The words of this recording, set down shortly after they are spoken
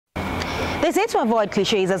They say to avoid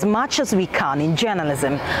cliches as much as we can in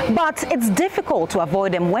journalism, but it's difficult to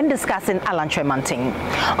avoid them when discussing Alan Kyerematen.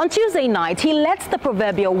 On Tuesday night, he lets the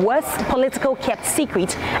proverbial worst political kept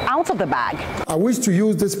secret out of the bag. I wish to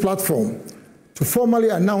use this platform to formally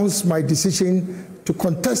announce my decision to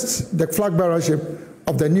contest the flag bearership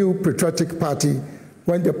of the new patriotic party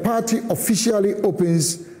when the party officially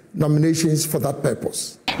opens nominations for that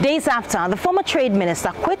purpose. Days after, the former trade minister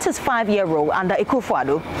quit his 5-year role under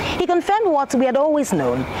Akufo-Addo, he confirmed what we had always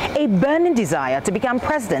known, a burning desire to become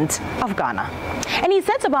president of Ghana. And he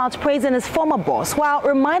set about praising his former boss while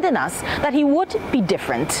reminding us that he would be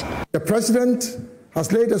different. The president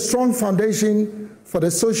has laid a strong foundation for the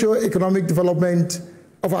socio-economic development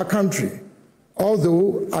of our country,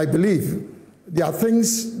 although I believe there are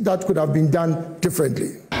things that could have been done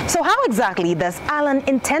differently. So how exactly does Alan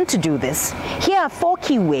intend to do this? Here are 4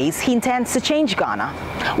 key ways he intends to change Ghana.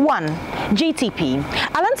 1. GTP.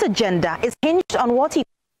 Alan's agenda is hinged on what he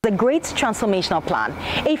the Great Transformational Plan,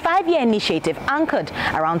 a 5-year initiative anchored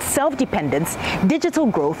around self-dependence, digital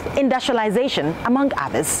growth, industrialization, among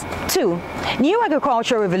others. 2. New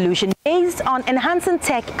agricultural revolution based on enhancing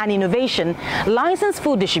tech and innovation, licensed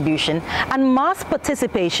food distribution, and mass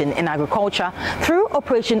participation in agriculture through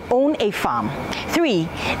Operation Own a Farm. 3.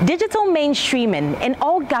 Digital mainstreaming in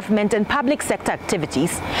all government and public sector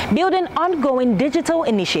activities, building ongoing digital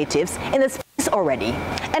initiatives in the space already.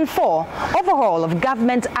 And 4. Overhaul of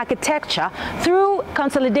government architecture through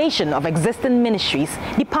consolidation of existing ministries,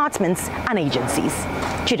 departments, and agencies.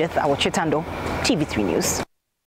 Judith Awachitando, TV3 News.